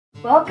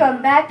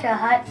Welcome back to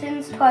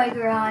Hudson's Toy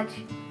Garage.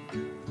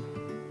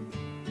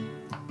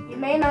 You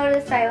may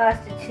notice I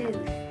lost a tooth.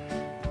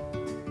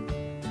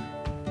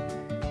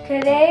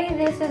 Today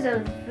this is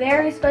a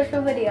very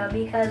special video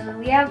because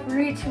we have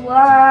reached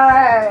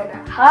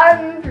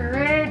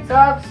 100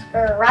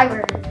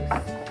 subscribers.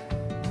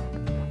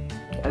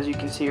 As you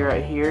can see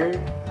right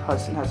here,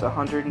 Hudson has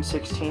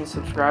 116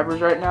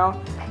 subscribers right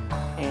now,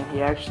 and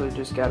he actually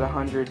just got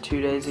 100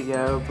 2 days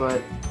ago,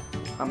 but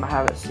I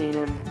haven't seen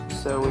him,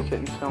 so we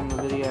couldn't film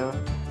the video.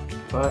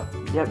 But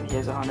yep, he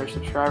has 100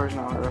 subscribers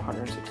now, or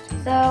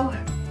 116. So,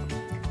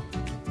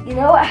 you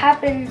know what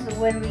happens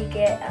when we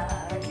get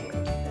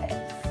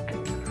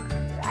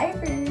 100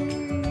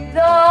 subscribers?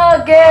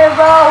 The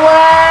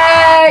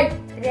giveaway!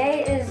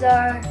 Today is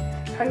our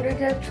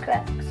 100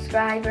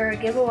 subscriber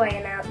giveaway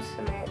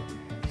announcement.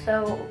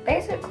 So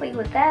basically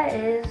what that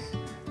is,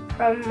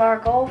 from our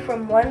goal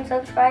from 1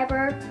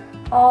 subscriber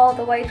all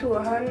the way to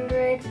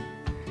 100,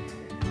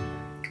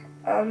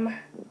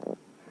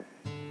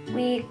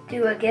 we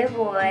do a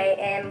giveaway,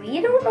 and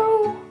we don't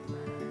know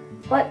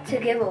what to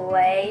give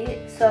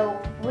away, so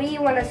we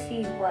want to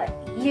see what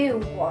you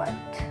want.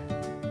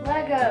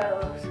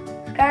 Legos,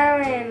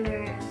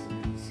 Skylanders,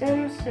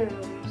 Tsum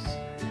Tsums,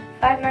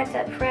 Five Nights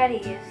at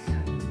Freddy's.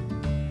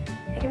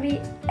 It can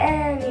be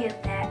any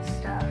of that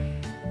stuff.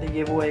 The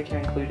giveaway can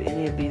include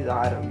any of these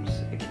items.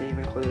 It can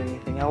even include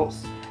anything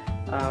else.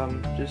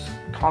 Just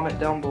comment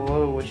down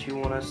below what you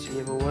want us to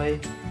give away,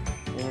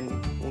 and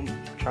we'll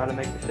try to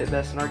make it fit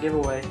best in our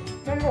giveaway.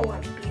 Number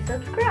 1, be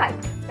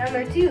subscribed.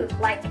 Number 2,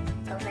 like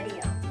the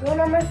video. Rule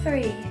number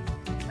 3,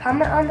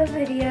 comment on the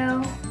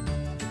video.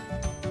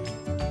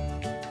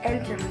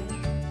 Enter me.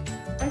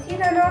 Once you've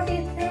done all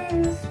these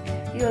things,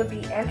 you will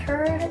be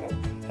entered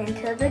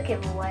into the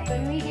giveaway.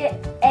 When we get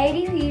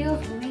 80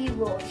 views, we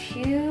will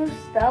choose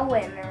the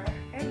winner.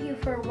 Thank you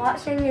for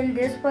watching, and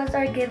this was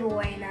our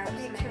giveaway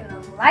announcement. Make sure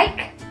to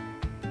like,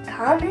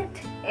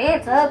 comment,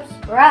 and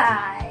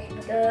subscribe.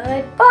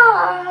 Goodbye.